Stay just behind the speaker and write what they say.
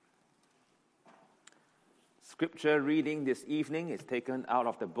Scripture reading this evening is taken out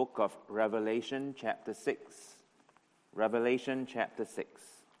of the book of Revelation chapter 6. Revelation chapter 6.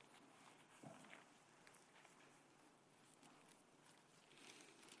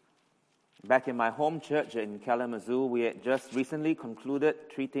 Back in my home church in Kalamazoo, we had just recently concluded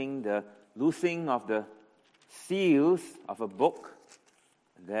treating the loosing of the seals of a book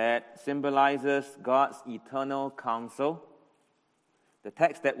that symbolizes God's eternal counsel. The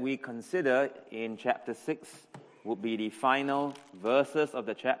text that we consider in chapter 6 would be the final verses of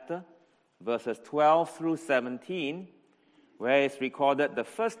the chapter, verses 12 through 17, where it's recorded the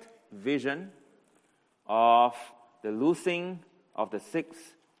first vision of the loosing of the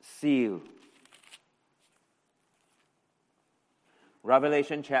sixth seal.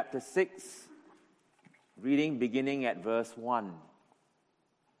 Revelation chapter 6, reading beginning at verse 1.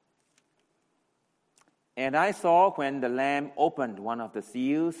 And I saw when the Lamb opened one of the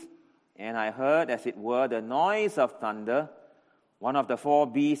seals, and I heard, as it were, the noise of thunder, one of the four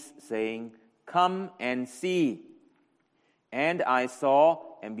beasts saying, "Come and see." And I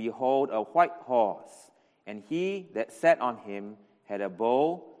saw, and behold, a white horse, and he that sat on him had a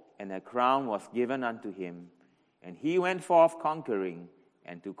bow, and a crown was given unto him. And he went forth conquering,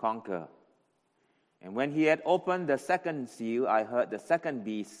 and to conquer. And when he had opened the second seal, I heard the second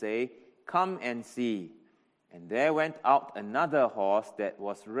beast say, "Come and see." And there went out another horse that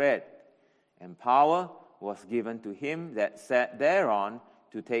was red, and power was given to him that sat thereon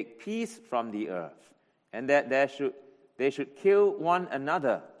to take peace from the earth, and that they should kill one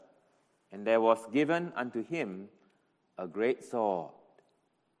another. And there was given unto him a great sword.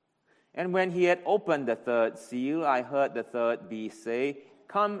 And when he had opened the third seal, I heard the third beast say,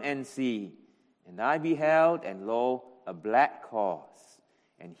 "Come and see." And I beheld, and lo, a black horse,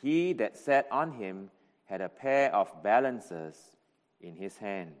 and he that sat on him had a pair of balances in his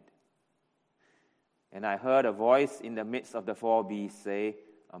hand. And I heard a voice in the midst of the four beasts say,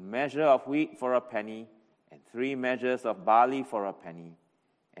 "A measure of wheat for a penny, and 3 measures of barley for a penny.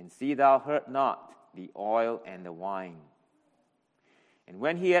 And see thou hurt not the oil and the wine." And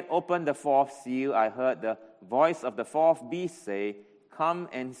when he had opened the fourth seal, I heard the voice of the fourth beast say, "Come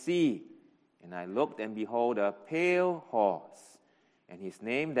and see." And I looked, and behold, a pale horse, and his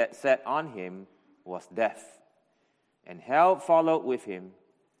name that sat on him was Death. And hell followed with him,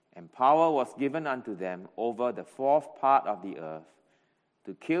 and power was given unto them over the fourth part of the earth,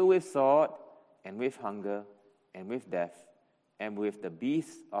 to kill with sword, and with hunger, and with death, and with the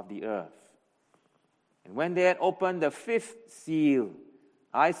beasts of the earth. And when they had opened the fifth seal,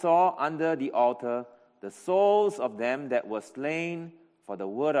 I saw under the altar the souls of them that were slain for the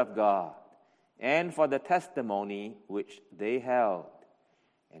word of God, and for the testimony which they held.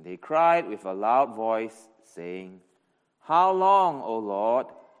 And they cried with a loud voice, saying, "How long, O Lord,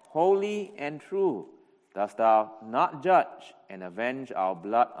 holy and true, dost thou not judge and avenge our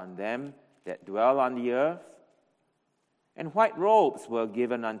blood on them that dwell on the earth?" And white robes were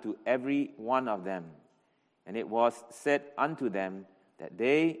given unto every one of them. And it was said unto them that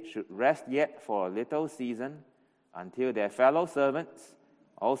they should rest yet for a little season, until their fellow servants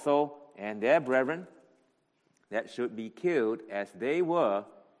also and their brethren that should be killed as they were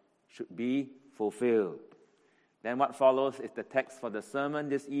should be fulfilled. Then what follows is the text for the sermon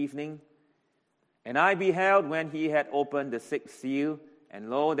this evening. And I beheld when he had opened the sixth seal, and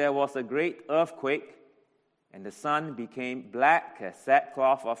lo, there was a great earthquake, and the sun became black as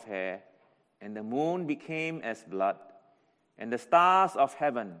sackcloth of hair, and the moon became as blood, and the stars of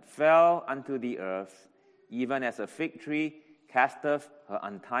heaven fell unto the earth, even as a fig tree casteth her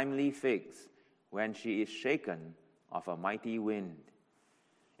untimely figs when she is shaken of a mighty wind.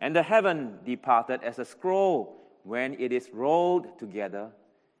 And the heaven departed as a scroll when it is rolled together,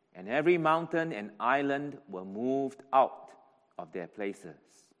 and every mountain and island were moved out of their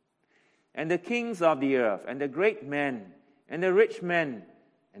places. And the kings of the earth, and the great men, and the rich men,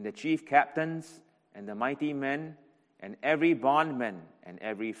 and the chief captains, and the mighty men, and every bondman and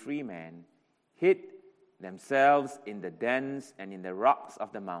every free man, hid themselves in the dens and in the rocks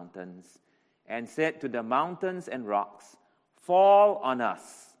of the mountains, and said to the mountains and rocks, "Fall on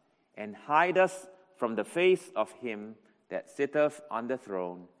us, and hide us from the face of him that sitteth on the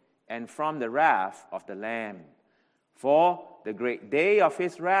throne, and from the wrath of the Lamb. For the great day of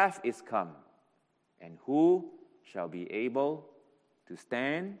his wrath is come, and who shall be able to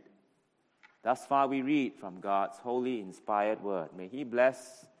stand?" Thus far we read from God's holy, inspired word. May he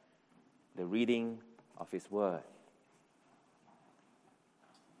bless the reading of his word.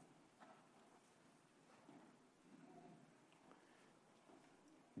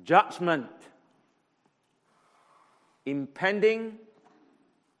 Judgment, impending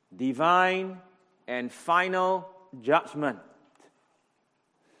divine and final judgment.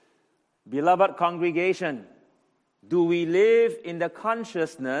 Beloved congregation, do we live in the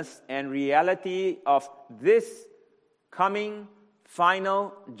consciousness and reality of this coming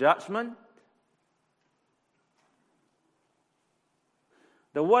final judgment?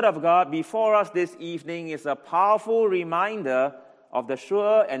 The Word of God before us this evening is a powerful reminder of the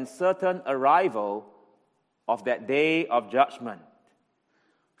sure and certain arrival of that day of judgment.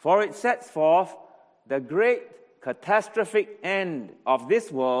 For it sets forth the great catastrophic end of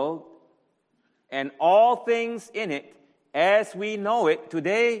this world and all things in it as we know it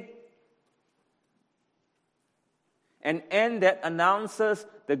today. An end that announces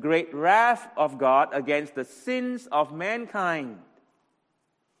the great wrath of God against the sins of mankind.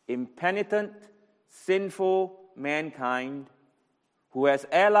 Impenitent, sinful mankind who has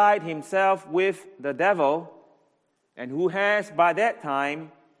allied himself with the devil and who has by that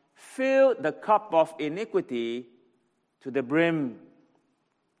time filled the cup of iniquity to the brim,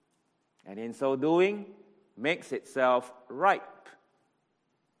 and in so doing makes itself ripe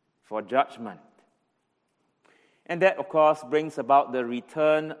for judgment. And that, of course, brings about the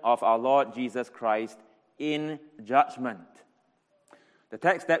return of our Lord Jesus Christ in judgment. The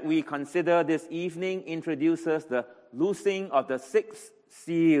text that we consider this evening introduces the loosing of the sixth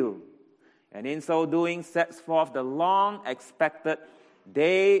seal, and in so doing sets forth the long-expected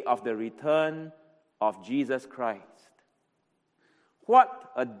day of the return of Jesus Christ.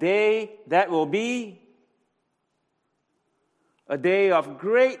 What a day that will be! A day of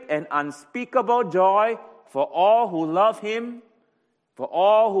great and unspeakable joy for all who love Him, for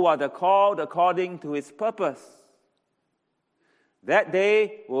all who are the called according to His purpose. That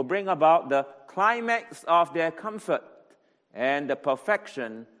day will bring about the climax of their comfort and the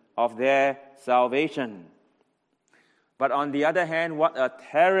perfection of their salvation. But on the other hand, what a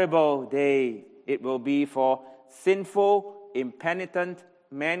terrible day it will be for sinful, impenitent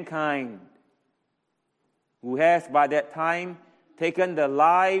mankind, who has by that time taken the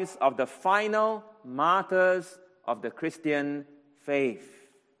lives of the final martyrs of the Christian faith.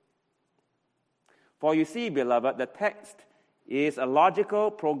 For you see, beloved, the text is a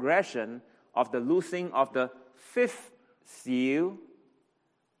logical progression of the loosing of the fifth seal,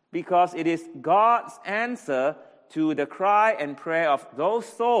 because it is God's answer to the cry and prayer of those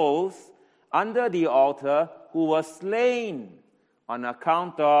souls under the altar who were slain on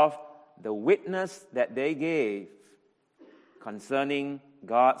account of the witness that they gave concerning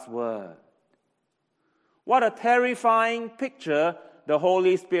God's word. What a terrifying picture the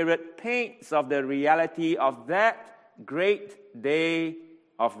Holy Spirit paints of the reality of that great day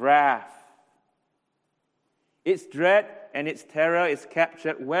of wrath. Its dread and its terror is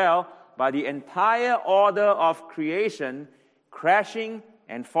captured well by the entire order of creation crashing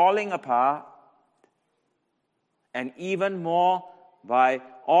and falling apart, and even more by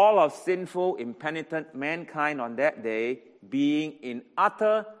all of sinful, impenitent mankind on that day being in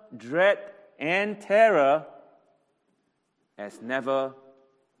utter dread and terror as never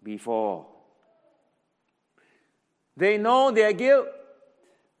before. They know their guilt.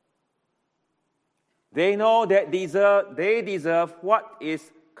 They know that they deserve what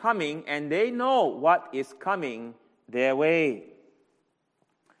is coming, and they know what is coming their way.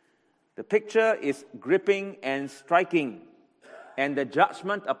 The picture is gripping and striking, and the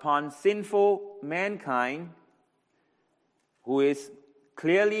judgment upon sinful mankind, who is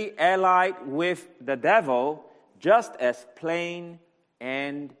clearly allied with the devil, just as plain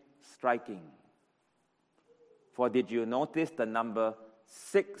and striking. For did you notice the number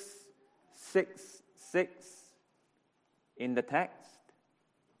 666 in the text?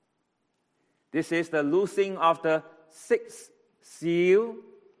 This is the loosing of the sixth seal,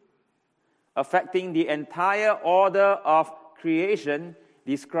 affecting the entire order of creation,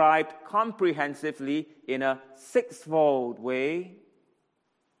 described comprehensively in a sixfold way,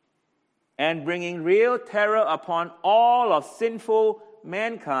 and bringing real terror upon all of sinful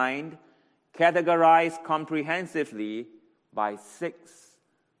mankind, categorized comprehensively by 6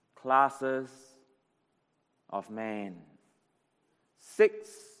 classes of man. 6,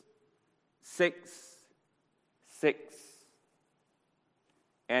 6, 6.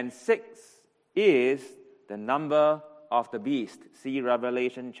 And 6 is the number of the beast. See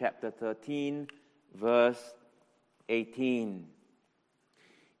Revelation chapter 13, verse 18.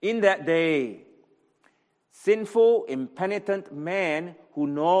 In that day, sinful, impenitent man who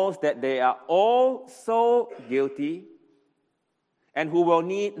knows that they are all so guilty and who will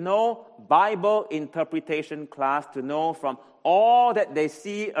need no Bible interpretation class to know from all that they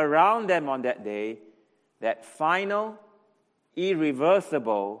see around them on that day that final,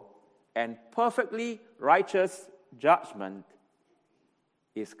 irreversible, and perfectly righteous judgment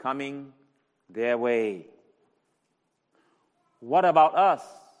is coming their way. What about us?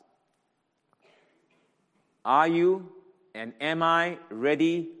 Are you and am I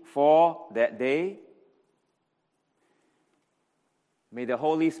ready for that day? May the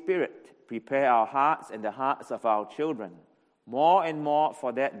Holy Spirit prepare our hearts and the hearts of our children more and more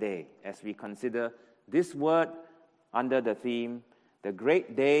for that day as we consider this word under the theme, the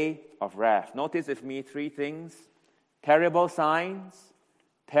great day of wrath. Notice with me three things: terrible signs,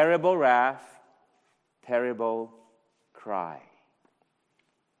 terrible wrath, terrible cry.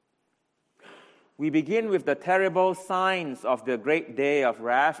 We begin with the terrible signs of the great day of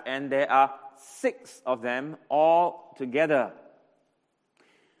wrath, and there are 6 of them all together.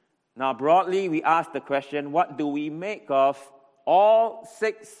 Now, broadly, we ask the question, what do we make of all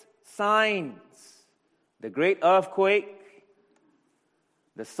 6 signs? The great earthquake,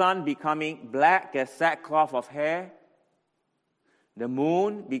 the sun becoming black as sackcloth of hair, the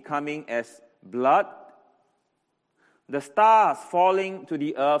moon becoming as blood, the stars falling to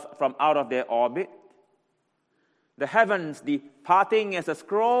the earth from out of their orbit, the heavens departing as a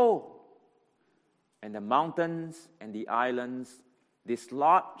scroll, and the mountains and the islands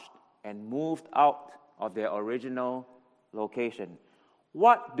dislodged and moved out of their original location.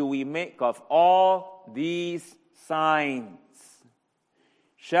 What do we make of all these signs?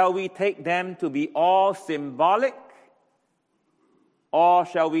 Shall we take them to be all symbolic, or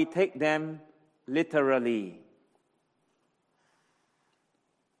shall we take them literally?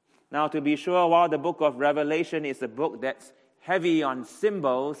 Now, to be sure, while the book of Revelation is a book that's heavy on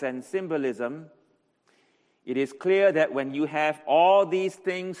symbols and symbolism, it is clear that when you have all these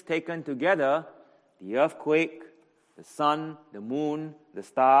things taken together, the earthquake, the sun, the moon, the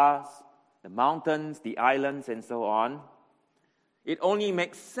stars, the mountains, the islands, and so on, it only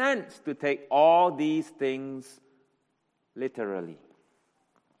makes sense to take all these things literally.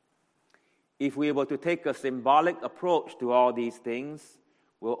 If we were to take a symbolic approach to all these things,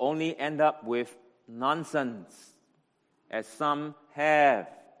 we'll only end up with nonsense, as some have.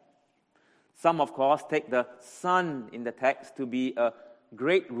 Some, of course, take the sun in the text to be a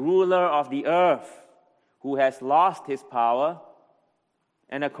great ruler of the earth who has lost his power,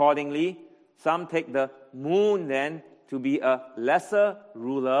 and accordingly, some take the moon then to be a lesser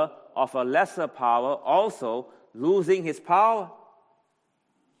ruler of a lesser power, also losing his power.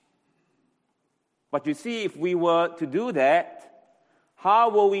 But you see, if we were to do that, how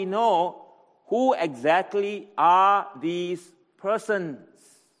will we know who exactly are these persons?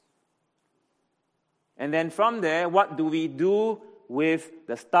 And then from there, what do we do with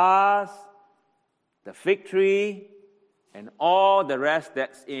the stars, the fig tree, and all the rest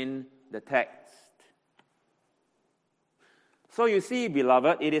that's in the text? So you see,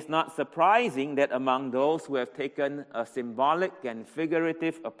 beloved, it is not surprising that among those who have taken a symbolic and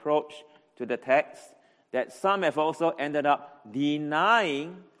figurative approach to the text, that some have also ended up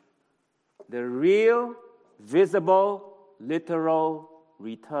denying the real, visible, literal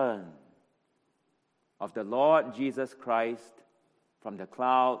return of the Lord Jesus Christ from the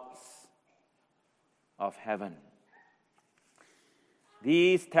clouds of heaven.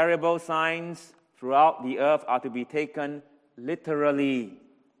 These terrible signs throughout the earth are to be taken literally.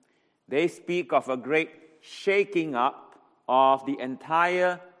 They speak of a great shaking up of the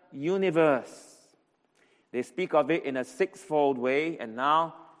entire universe. They speak of it in a 6-fold way, and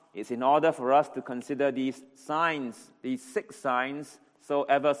now it's in order for us to consider these signs, these 6 signs, so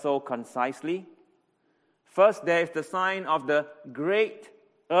ever so concisely. First, there is the sign of the great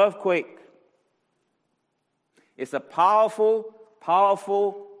earthquake. It's a powerful,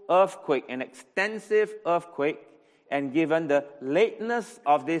 powerful earthquake, an extensive earthquake, and given the lateness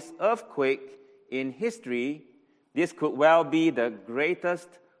of this earthquake in history, this could well be the greatest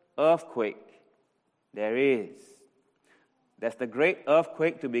earthquake there is. That's the great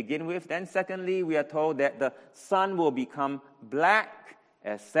earthquake to begin with. Then secondly, we are told that the sun will become black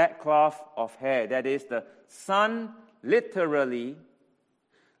as sackcloth of hair. That is, the sun literally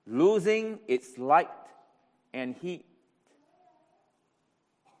losing its light and heat.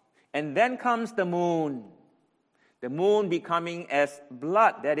 And then comes the moon becoming as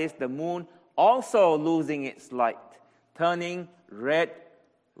blood. That is, the moon also losing its light, turning red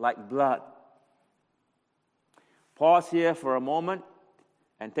like blood. Pause here for a moment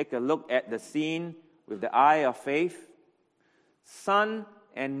and take a look at the scene with the eye of faith. Sun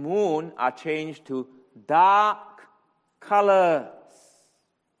and moon are changed to dark colors.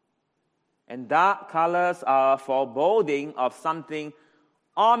 And dark colors are a foreboding of something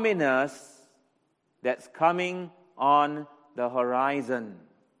ominous that's coming on the horizon.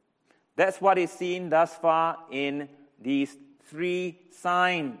 That's what is seen thus far in these three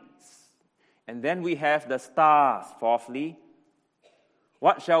signs. And then we have the stars, fourthly.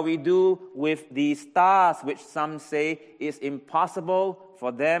 What shall we do with these stars, which some say is impossible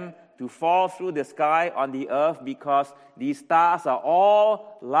for them to fall through the sky on the earth because these stars are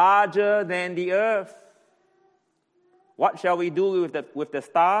all larger than the earth? What shall we do with the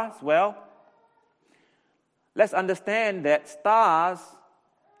stars? Well, let's understand that stars,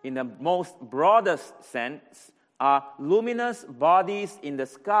 in the most broadest sense, are luminous bodies in the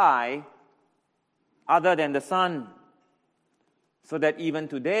sky other than the sun. So that even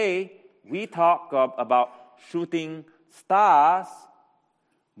today, we talk about shooting stars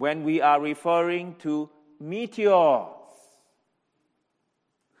when we are referring to meteors.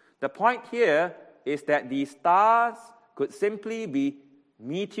 The point here is that these stars could simply be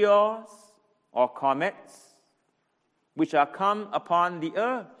meteors or comets which are come upon the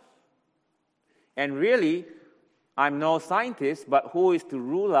earth. And really, I'm no scientist, but who is to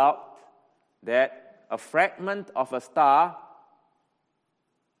rule out that a fragment of a star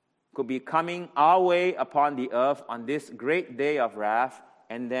could be coming our way upon the earth on this great day of wrath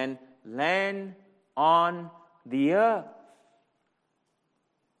and then land on the earth?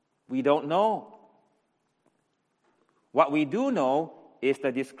 We don't know. What we do know is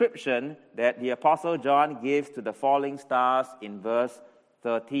the description that the Apostle John gives to the falling stars in verse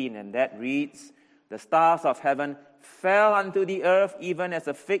 13, and that reads, "The stars of heaven fell unto the earth, even as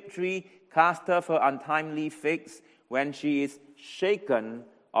a fig tree casteth her untimely figs when she is shaken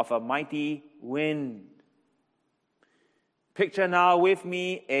of a mighty wind." Picture now with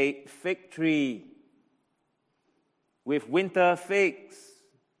me a fig tree with winter figs.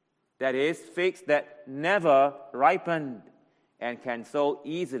 That is, figs that never ripened and can so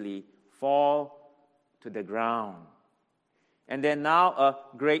easily fall to the ground. And then now a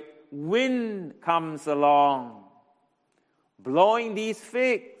great wind comes along, blowing these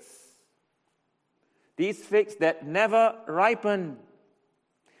figs that never ripen,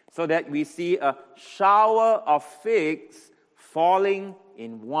 so that we see a shower of figs falling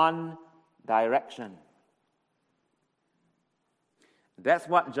in one direction. That's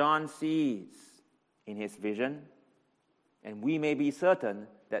what John sees in his vision, and we may be certain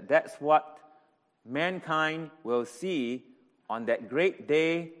that that's what mankind will see on that great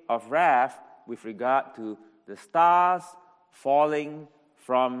day of wrath with regard to the stars falling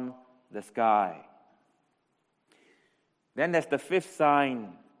from the sky. Then there's the fifth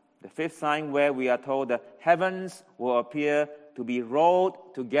sign where we are told the heavens will appear to be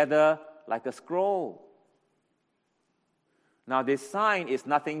rolled together like a scroll. Now, this sign is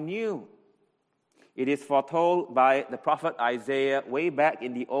nothing new. It is foretold by the prophet Isaiah way back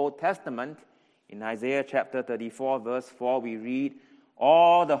in the Old Testament. In Isaiah chapter 34, verse 4, we read,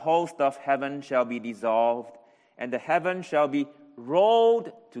 "All the host of heaven shall be dissolved, and the heaven shall be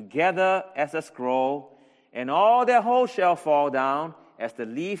rolled together as a scroll, and all their host shall fall down, as the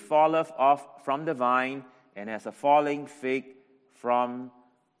leaf falleth off from the vine, and as a falling fig from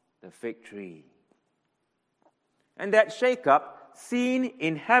the fig tree." And that shake-up, seen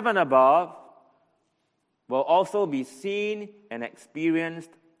in heaven above, will also be seen and experienced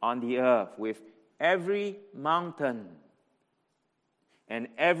on the earth, with every mountain and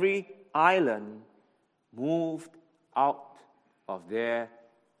every island moved out of their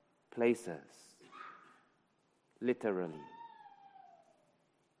places. Literally.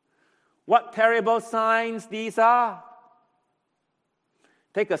 What terrible signs these are!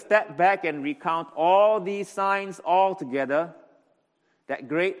 Take a step back and recount all these signs all together. That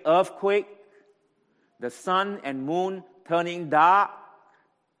great earthquake, the sun and moon turning dark,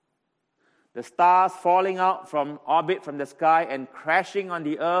 the stars falling out from orbit from the sky and crashing on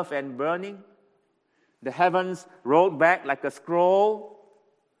the earth and burning, the heavens rolled back like a scroll,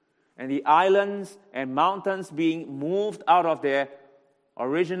 and the islands and mountains being moved out of their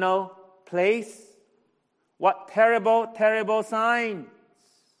original place. What terrible, terrible signs!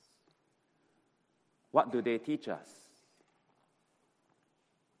 What do they teach us?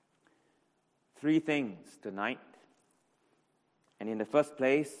 3 things tonight. And in the first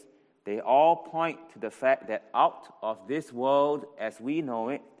place, they all point to the fact that out of this world as we know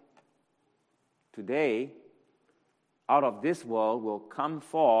it, today, out of this world will come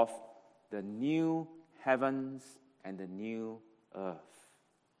forth the new heavens and the new earth.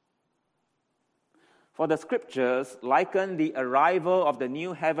 For the Scriptures liken the arrival of the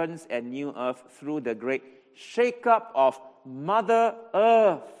new heavens and new earth through the great shake-up of Mother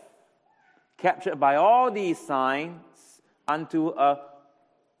Earth, captured by all these signs, unto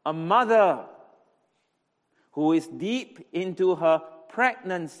a mother who is deep into her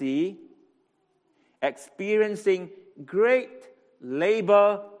pregnancy, experiencing great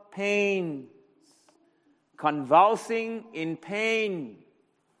labor pains, convulsing in pain,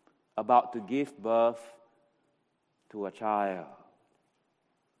 about to give birth to a child.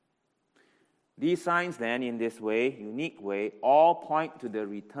 These signs then, in this way, unique way, all point to the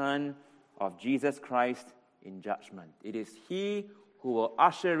return of Jesus Christ in judgment. It is He who will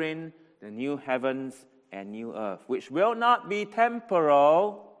usher in the new heavens and new earth, which will not be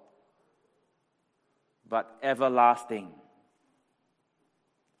temporal, but everlasting.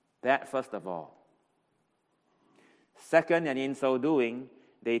 That first of all. Second, and in so doing,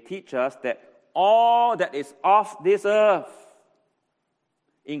 they teach us that all that is of this earth,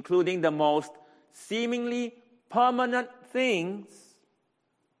 including the most seemingly permanent things,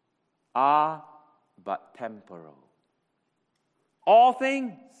 are but temporal. All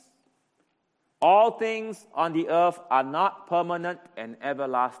things on the earth are not permanent and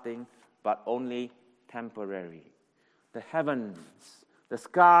everlasting, but only temporary. The heavens, the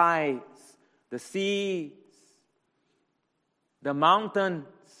skies, the seas, the mountains,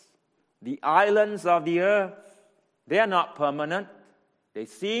 the islands of the earth, they are not permanent. They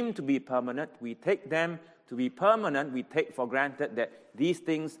seem to be permanent. We take them to be permanent. We take for granted that these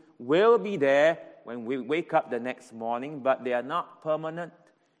things will be there when we wake up the next morning, but they are not permanent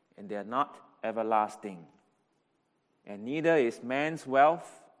and they are not everlasting. And neither is man's wealth,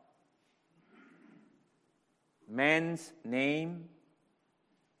 man's name,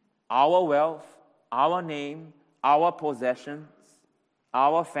 our wealth, our name, our possessions,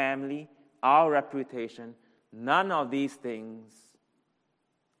 our family, our reputation. None of these things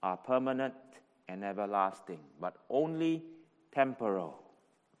are permanent and everlasting, but only temporal.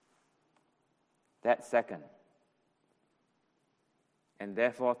 That's second. And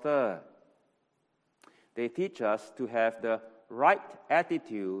therefore, third, they teach us to have the right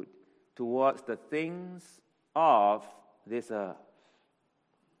attitude towards the things of this earth.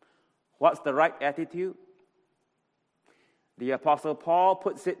 What's the right attitude? The Apostle Paul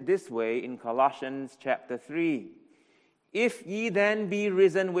puts it this way in Colossians chapter 3. If ye then be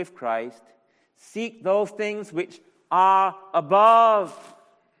risen with Christ, seek those things which are above,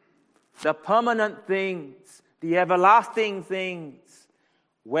 the permanent things, the everlasting things,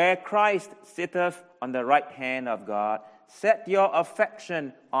 where Christ sitteth on the right hand of God. Set your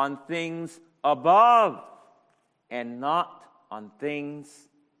affection on things above and not on things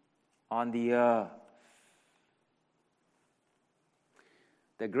on the earth.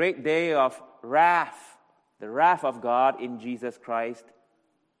 The great day of wrath, the wrath of God in Jesus Christ,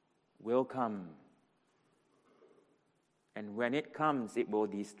 will come. And when it comes, it will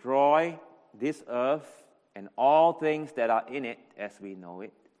destroy this earth and all things that are in it as we know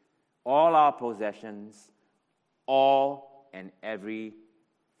it, all our possessions, all and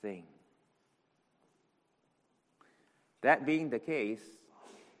everything. That being the case,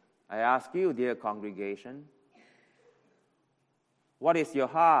 I ask you, dear congregation, what is your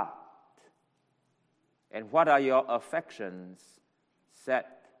heart? And what are your affections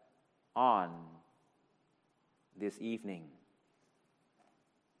set on this evening?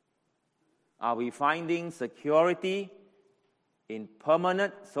 Are we finding security in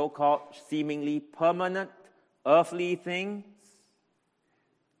permanent, so-called seemingly permanent, earthly things?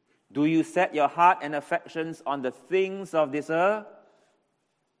 Do you set your heart and affections on the things of this earth?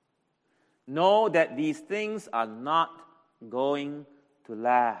 Know that these things are not going to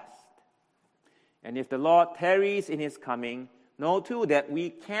last. And if the Lord tarries in His coming, know too that we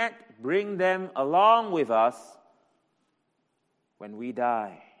can't bring them along with us when we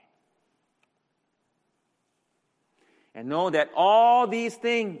die. And know that all these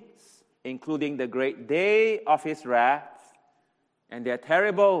things, including the great day of His wrath and their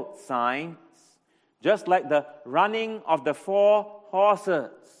terrible signs, just like the running of the 4 horses,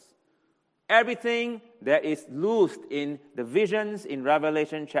 everything that is loosed in the visions in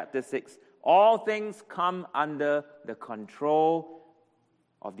Revelation chapter 6, all things come under the control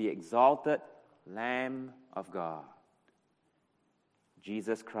of the exalted Lamb of God,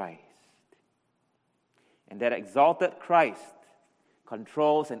 Jesus Christ. And that exalted Christ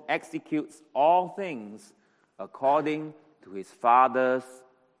controls and executes all things according to His Father's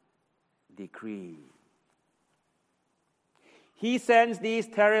decree. He sends these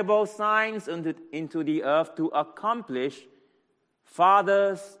terrible signs into the earth to accomplish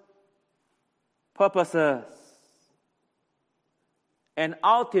Father's purposes. And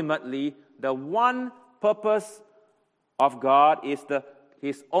ultimately, the one purpose of God is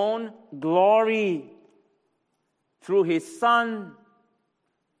His own glory through His Son,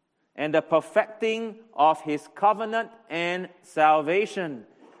 and the perfecting of his covenant and salvation,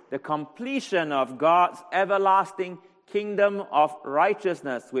 the completion of God's everlasting kingdom of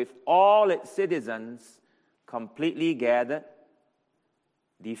righteousness with all its citizens completely gathered,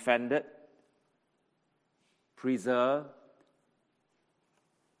 defended, preserved,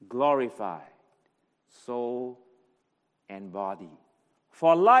 glorified, soul and body,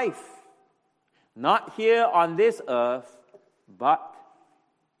 for life, not here on this earth, but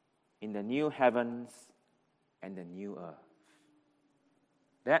in the new heavens and the new earth.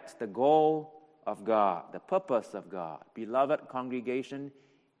 That's the goal of God, the purpose of God. Beloved congregation,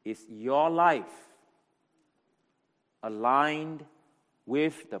 is your life aligned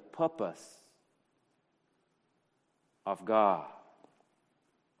with the purpose of God?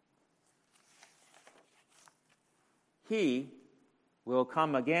 He will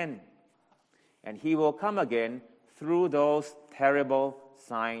come again, and he will come again through those terrible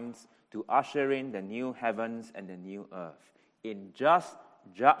signs to usher in the new heavens and the new earth in just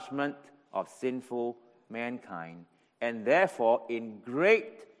judgment of sinful mankind, and therefore in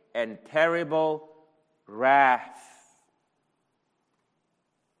great and terrible wrath.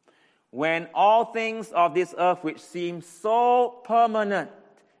 When all things of this earth which seem so permanent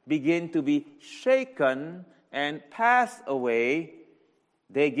begin to be shaken and pass away,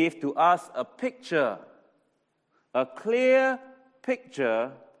 they give to us a picture, a clear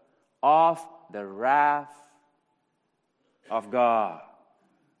picture of the wrath of God.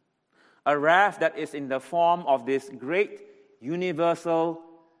 A wrath that is in the form of this great universal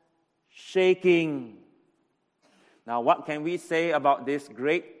shaking. Now, what can we say about this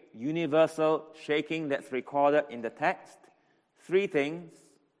great universal shaking that's recorded in the text? 3 things.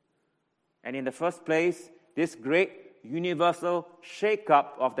 And in the first place, this great universal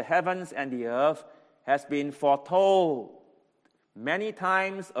shake-up of the heavens and the earth has been foretold many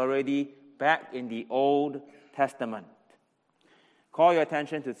times already back in the Old Testament. Call your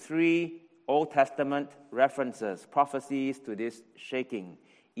attention to 3 Old Testament references, prophecies to this shaking.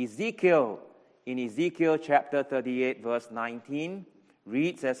 Ezekiel, in Ezekiel chapter 38, verse 19,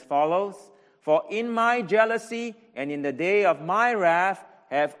 reads as follows: "For in my jealousy and in the day of my wrath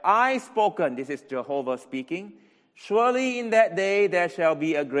have I spoken," this is Jehovah speaking, "surely in that day there shall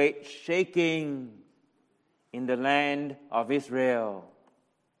be a great shaking in the land of Israel."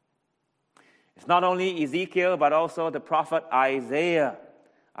 It's not only Ezekiel, but also the prophet Isaiah.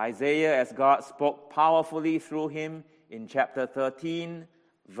 Isaiah, as God spoke powerfully through him in chapter 13,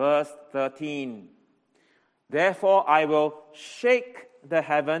 verse 13. "Therefore I will shake the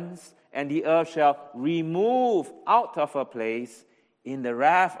heavens, and the earth shall remove out of her place in the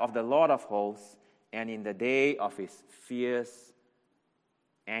wrath of the Lord of hosts, and in the day of his fierce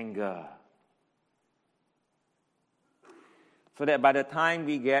anger." So that by the time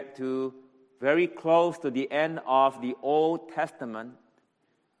we get to very close to the end of the Old Testament,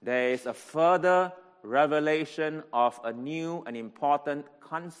 there is a further revelation of a new and important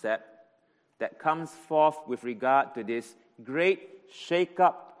concept that comes forth with regard to this great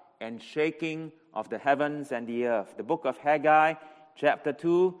shake-up and shaking of the heavens and the earth. The book of Haggai, chapter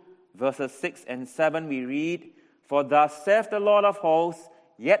 2, verses 6 and 7, we read, "For thus saith the Lord of hosts,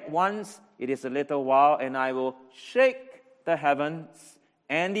 yet once it is a little while, and I will shake the heavens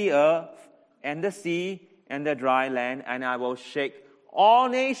and the earth and the sea and the dry land, and I will shake all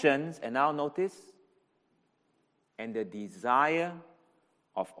nations," and now notice, "and the desire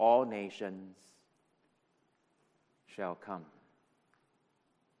of all nations shall come."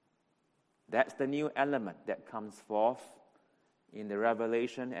 That's the new element that comes forth in the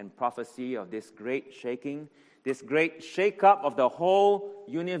revelation and prophecy of this great shaking, this great shake-up of the whole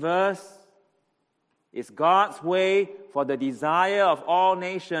universe. Is God's way for the desire of all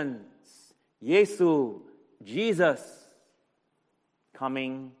nations, Jesus,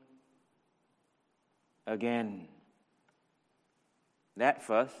 coming again. That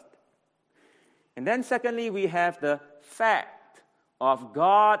first. And then secondly, we have the fact of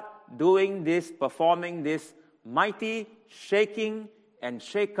God doing this, performing this mighty shaking and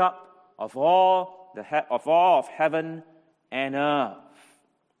shake-up of all of heaven and earth.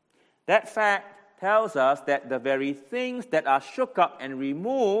 That fact tells us that the very things that are shook up and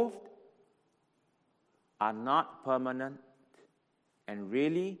removed are not permanent and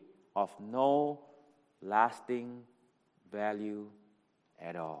really of no lasting value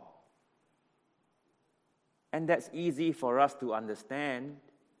at all. And that's easy for us to understand.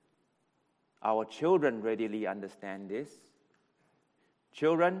 Our children readily understand this.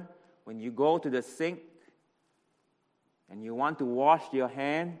 Children, when you go to the sink and you want to wash your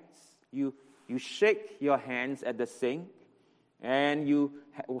hands, you shake your hands at the sink, and you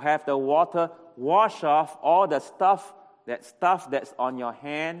have the water wash off all the stuff that's on your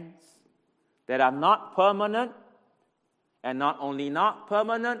hands that are not permanent, and not only not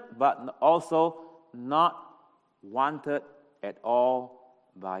permanent, but also not wanted at all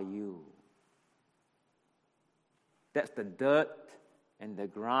by you. That's the dirt and the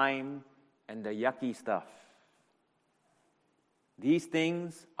grime and the yucky stuff. These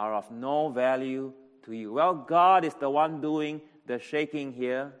things are of no value to you. Well, God is the one doing the shaking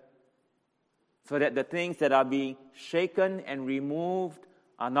here, so that the things that are being shaken and removed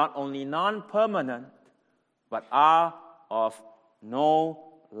are not only non-permanent, but are of no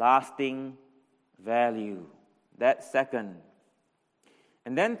lasting value. That's second.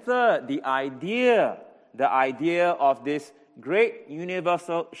 And then third, the idea of this great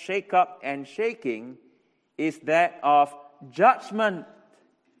universal shake-up and shaking is that of judgment.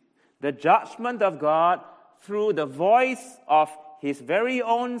 The judgment of God through the voice of His very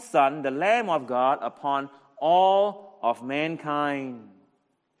own Son, the Lamb of God, upon all of mankind.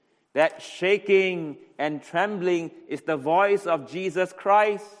 That shaking and trembling is the voice of Jesus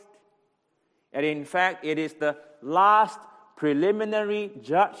Christ. And in fact, it is the last preliminary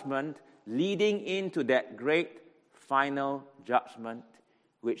judgment leading into that great final judgment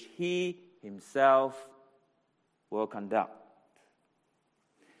which He Himself will conduct.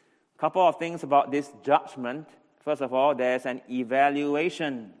 A couple of things about this judgment. First of all, there's an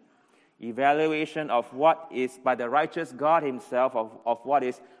evaluation of what is, by the righteous God Himself, of what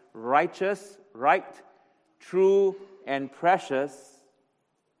is righteous, right, true, and precious,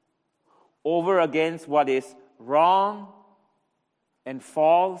 over against what is wrong and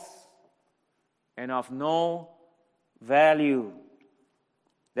false and of no value.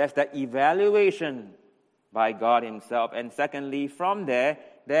 That's the evaluation by God Himself. And secondly, from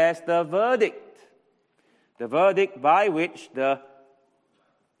there's the verdict. The verdict by which the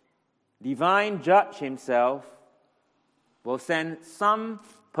divine judge Himself will send some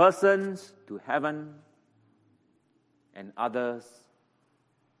persons to heaven and others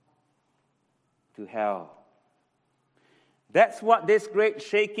to hell. That's what this great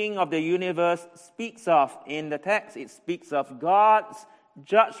shaking of the universe speaks of in the text. It speaks of God's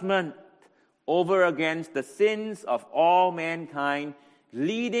judgment over against the sins of all mankind,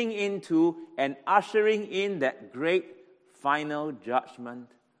 leading into and ushering in that great final judgment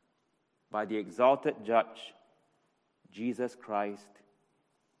by the exalted judge, Jesus Christ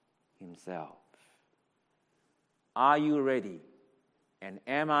Himself. Are you ready? And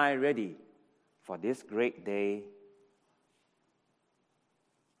am I ready for this great day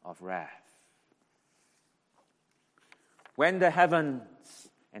of wrath? When the heavens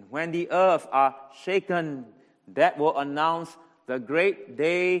and when the earth are shaken, that will announce the great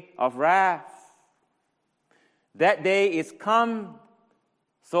day of wrath. That day is come,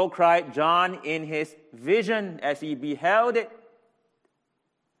 so cried John in his vision as he beheld it.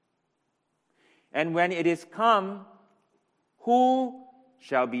 And when it is come, who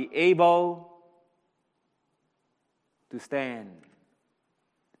shall be able to stand?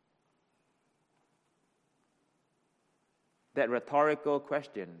 That rhetorical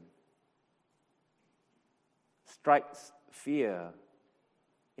question strikes fear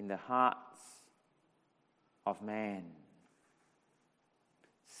in the hearts of man.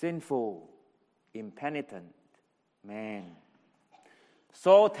 Sinful, impenitent man.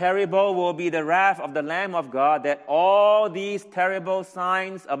 So terrible will be the wrath of the Lamb of God that all these terrible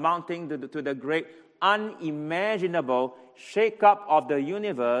signs amounting to the great unimaginable shake-up of the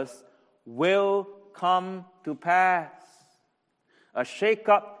universe will come to pass. A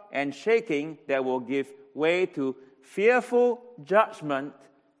shake-up and shaking that will give way to fearful judgment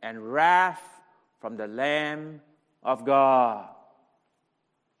and wrath from the Lamb of God.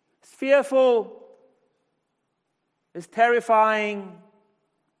 It's fearful. It's terrifying.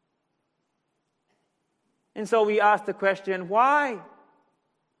 And so we ask the question, why?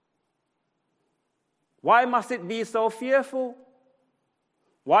 Why must it be so fearful?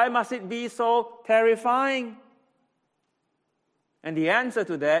 Why must it be so terrifying? And the answer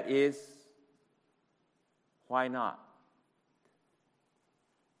to that is, why not?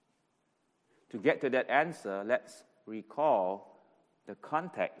 To get to that answer, let's recall the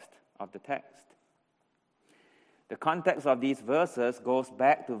context of the text. The context of these verses goes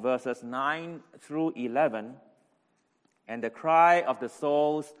back to verses 9 through 11 and the cry of the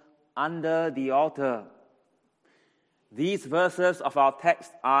souls under the altar. These verses of our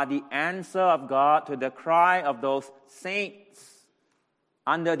text are the answer of God to the cry of those saints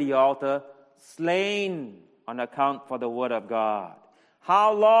under the altar, slain on account for the word of God.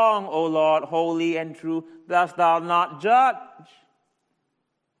 How long, O Lord, holy and true, dost thou not judge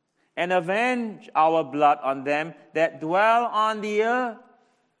and avenge our blood on them that dwell on the earth?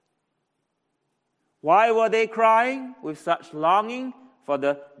 Why were they crying with such longing for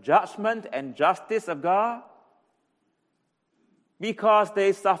the judgment and justice of God? Because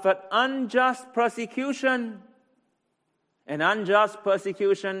they suffered unjust persecution, and unjust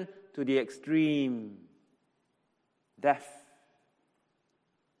persecution to the extreme, death,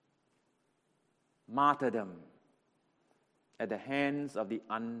 martyrdom at the hands of the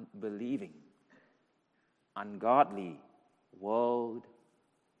unbelieving, ungodly world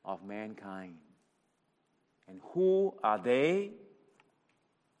of mankind. And who are they?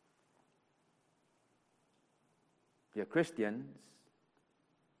 They're Christians.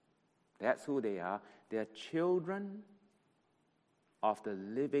 That's who they are. They're children of the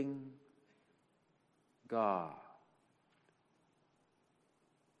living God.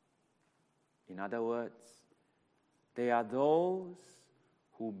 In other words, they are those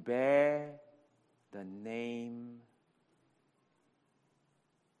who bear the name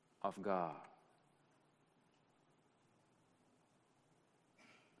of God.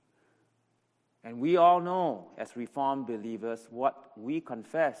 And we all know, as Reformed believers, what we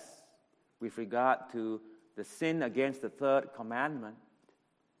confess with regard to the sin against the third commandment.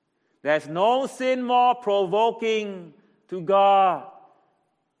 There's no sin more provoking to God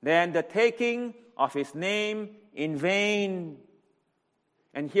than the taking of His name in vain.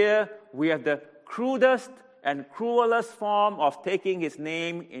 And here we have the crudest and cruelest form of taking His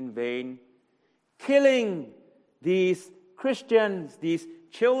name in vain, killing these Christians, these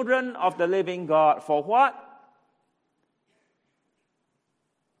children of the living God. For what?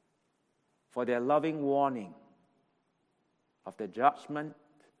 For their loving warning of the judgment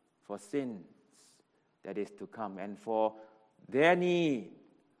for sins that is to come, and for their need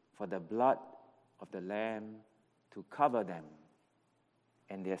for the blood of the Lamb to cover them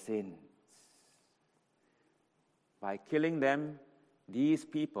and their sins. By killing them, these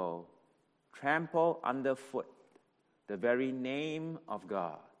people trample underfoot the very name of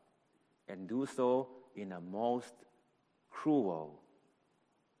God, and do so in a most cruel,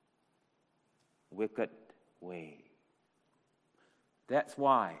 wicked way. That's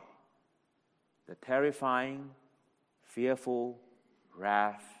why the terrifying, fearful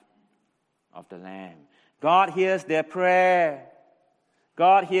wrath of the Lamb. God hears their prayer.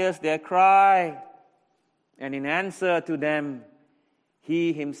 God hears their cry. And in answer to them,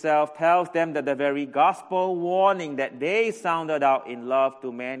 He Himself tells them that the very gospel warning that they sounded out in love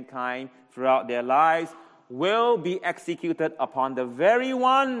to mankind throughout their lives will be executed upon the very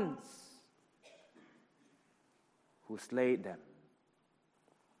ones who slayed them,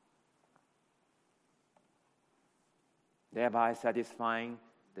 thereby satisfying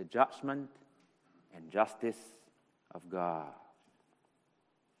the judgment and justice of God.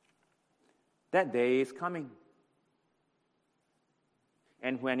 That day is coming.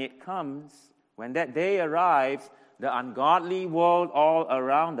 And when it comes, when that day arrives, the ungodly world all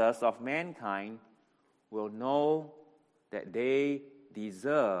around us of mankind will know that they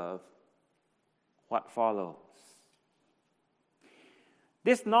deserve what follows.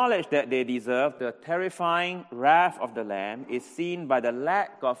 This knowledge that they deserve the terrifying wrath of the Lamb is seen by the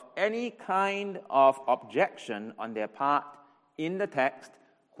lack of any kind of objection on their part in the text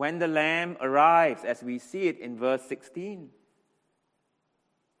when the Lamb arrives, as we see it in verse 16.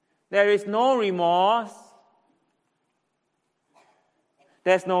 There is no remorse.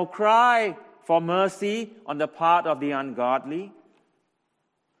 There's no cry for mercy on the part of the ungodly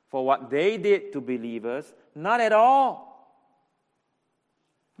for what they did to believers. Not at all.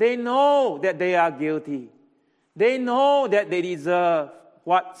 They know that they are guilty. They know that they deserve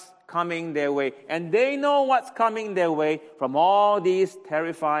what's coming their way. And they know what's coming their way from all these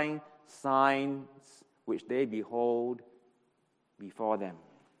terrifying signs which they behold before them.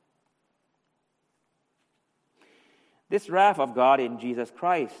 This wrath of God in Jesus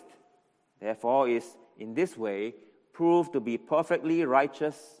Christ, therefore, is in this way proved to be perfectly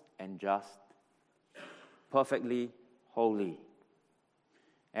righteous and just, perfectly holy.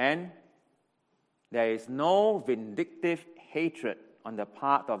 And there is no vindictive hatred on the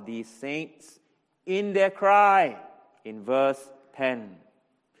part of these saints in their cry in verse 10.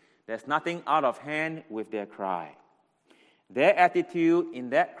 There's nothing out of hand with their cry. Their attitude in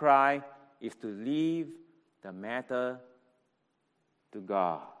that cry is to leave the matter to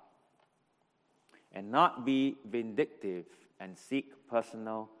God and not be vindictive and seek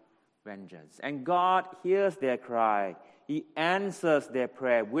personal vengeance. And God hears their cry. He answers their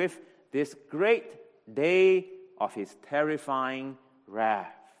prayer with this great day of His terrifying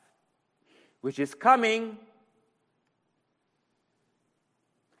wrath, which is coming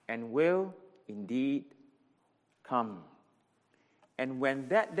and will indeed come. And when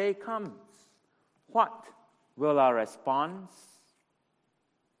that day comes, what will our response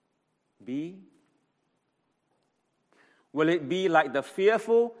be? Will it be like the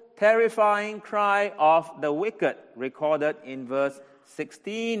fearful, terrifying cry of the wicked recorded in verse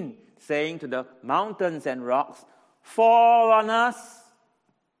 16, saying to the mountains and rocks, "Fall on us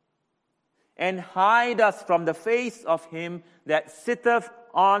and hide us from the face of him that sitteth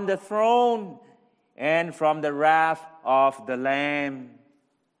on the throne and from the wrath of the Lamb"?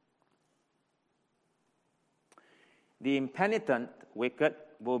 The impenitent wicked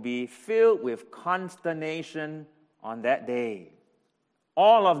will be filled with consternation on that day.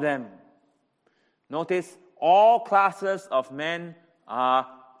 All of them. Notice all classes of men are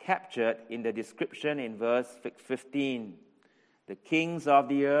captured in the description in verse 15. The kings of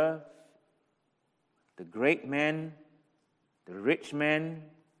the earth, the great men, the rich men,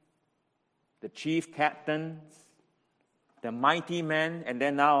 the chief captains, the mighty men, and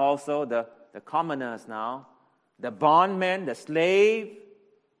then now also the commoners now, the bondman, the slave,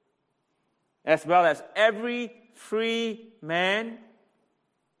 as well as every free man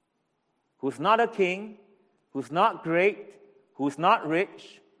who's not a king, who's not great, who's not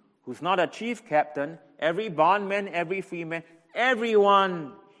rich, who's not a chief captain, every bondman, every free man,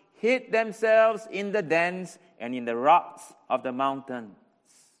 everyone hid themselves in the dens and in the rocks of the mountains.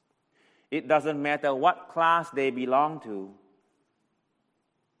 It doesn't matter what class they belong to.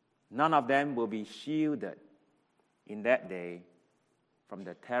 None of them will be shielded in that day from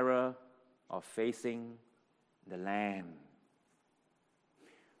the terror of facing the Lamb.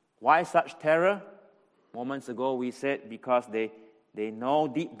 Why such terror? Moments ago we said because they know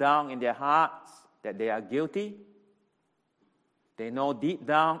deep down in their hearts that they are guilty. They know deep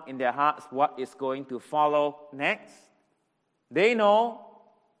down in their hearts what is going to follow next. They know.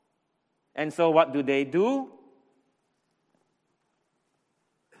 And so what do?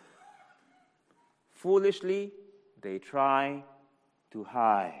 Foolishly, they try to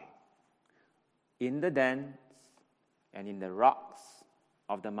hide in the dens and in the rocks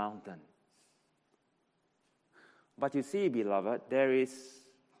of the mountains. But you see, beloved, there is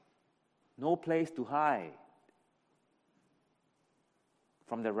no place to hide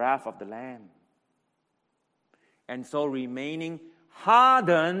from the wrath of the Lamb. And so remaining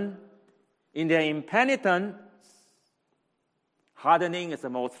hardened in their impenitence, hardening is the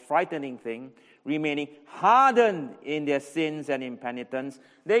most frightening thing, remaining hardened in their sins and impenitence,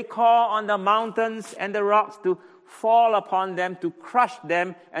 they call on the mountains and the rocks to fall upon them, to crush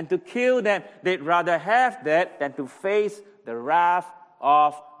them, and to kill them. They'd rather have that than to face the wrath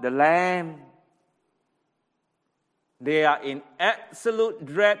of the Lamb. They are in absolute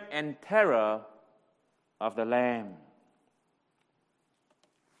dread and terror of the Lamb.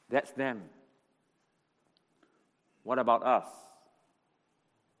 That's them. What about us?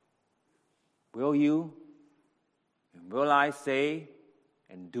 Will you and will I say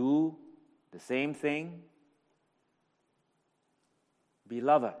and do the same thing?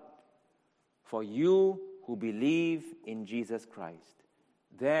 Beloved, for you who believe in Jesus Christ,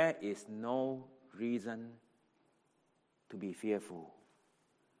 there is no reason to be fearful.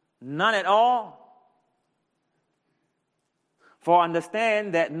 None at all. For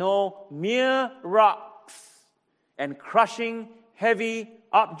understand that no mere rocks and crushing heavy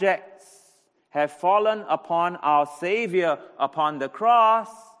objects have fallen upon our Savior upon the cross,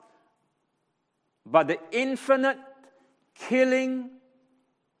 but the infinite killing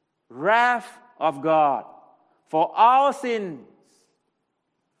wrath of God for our sins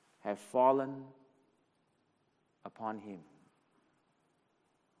have fallen upon him.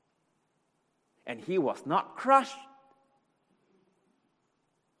 And he was not crushed.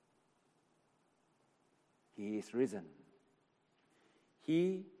 He is risen.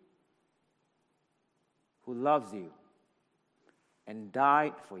 He who loves you and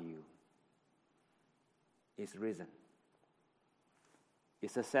died for you is risen,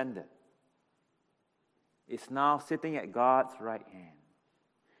 is ascended, is now sitting at God's right hand,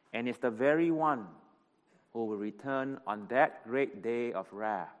 and is the very one who will return on that great day of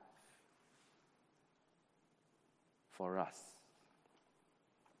wrath for us.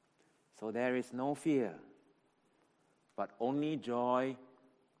 So there is no fear, but only joy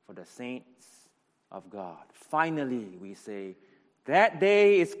for the saints of God. Finally, we say, that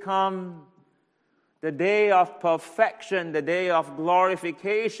day is come. The day of perfection, the day of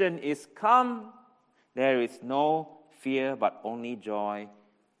glorification is come. There is no fear, but only joy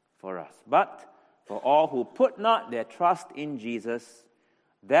for us. But For all who put not their trust in Jesus,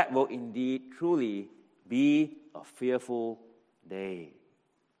 that will indeed truly be a fearful day.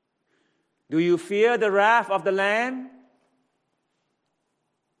 Do you fear the wrath of the Lamb?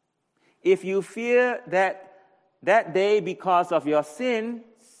 If you fear that day because of your sins,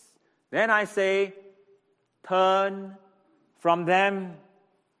 then I say, turn from them.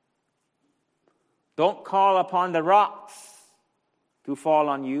 Don't call upon the rocks to fall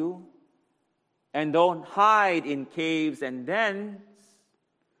on you, and don't hide in caves and dens,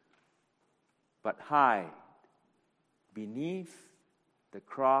 but hide beneath the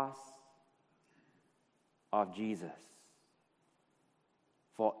cross of Jesus.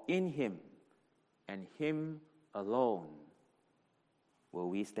 For in Him and Him alone will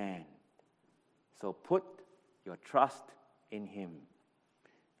we stand. So put your trust in Him.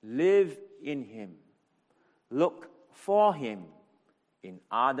 Live in Him. Look for Him in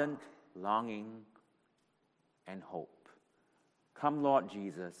ardent longing and hope. Come, Lord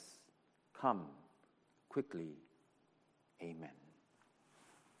Jesus, come quickly. Amen.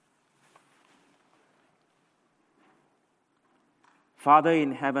 Father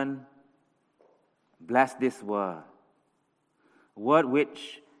in heaven, bless this word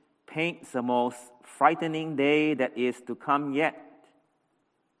which paints the most frightening day that is to come yet,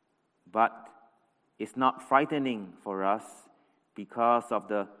 but it's not frightening for us because of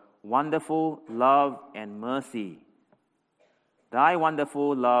the wonderful love and mercy, thy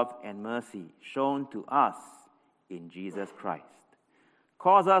wonderful love and mercy shown to us in Jesus Christ.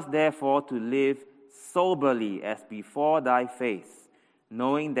 Cause us therefore to live soberly as before thy face,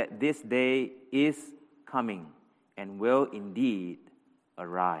 knowing that this day is coming and will indeed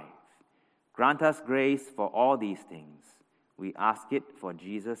arrive. Grant us grace for all these things. We ask it for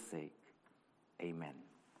Jesus' sake. Amen.